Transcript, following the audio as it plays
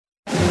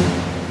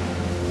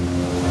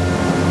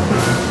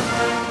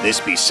This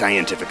be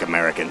Scientific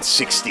American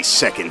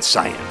 60-second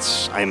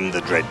science. I'm the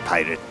dread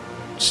pirate,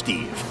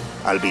 Steve.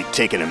 I'll be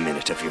taking a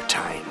minute of your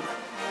time.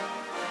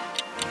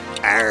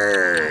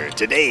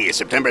 Today,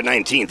 September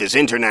 19th, is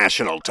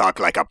International Talk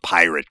Like a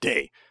Pirate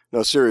Day.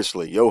 No,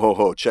 seriously,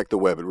 yo-ho-ho, check the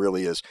web, it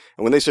really is.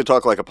 And when they say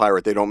talk like a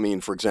pirate, they don't mean,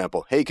 for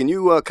example, hey, can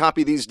you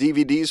copy these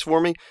DVDs for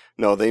me?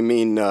 No, they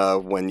mean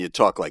when you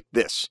talk like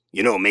this.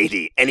 You know,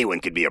 matey, anyone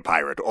could be a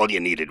pirate. All you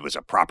needed was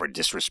a proper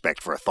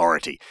disrespect for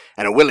authority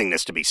and a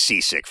willingness to be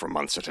seasick for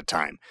months at a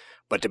time.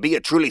 But to be a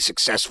truly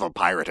successful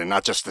pirate and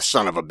not just the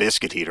son of a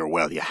biscuit eater,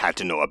 well, you had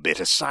to know a bit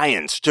of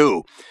science,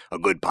 too. A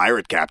good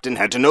pirate captain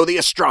had to know the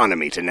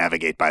astronomy to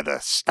navigate by the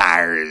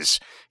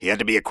stars. He had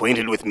to be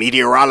acquainted with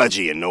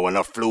meteorology and know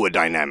enough fluid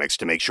dynamics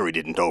to make sure he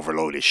didn't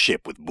overload his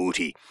ship with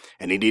booty.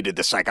 And he needed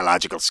the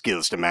psychological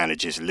skills to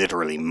manage his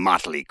literally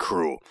motley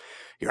crew.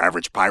 Your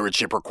average pirate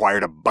ship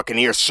required a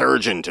buccaneer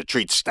surgeon to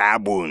treat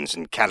stab wounds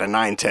and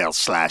cat-o'-nine-tail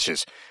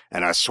slashes,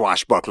 and a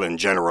swashbuckling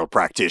general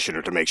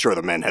practitioner to make sure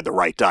the men had the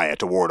right diet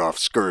to ward off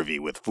scurvy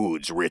with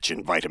foods rich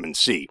in vitamin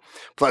C.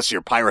 Plus,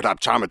 your pirate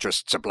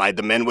optometrist supplied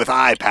the men with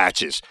eye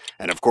patches,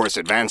 and of course,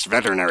 advanced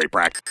veterinary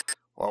practice.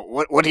 Well,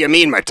 what do you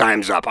mean my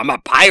time's up? I'm a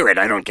pirate.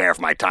 I don't care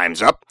if my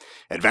time's up.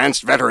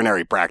 Advanced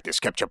veterinary practice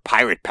kept your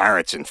pirate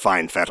parrots in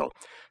fine fettle.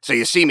 So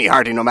you see me,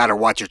 Hardy, no matter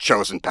what your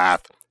chosen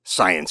path,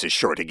 science is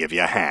sure to give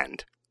you a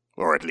hand.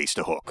 Or at least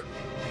a hook.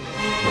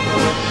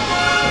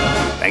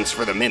 Thanks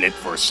for the minute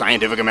for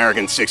Scientific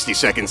American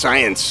 60-second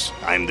science.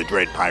 I'm the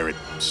dread pirate,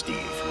 Steve.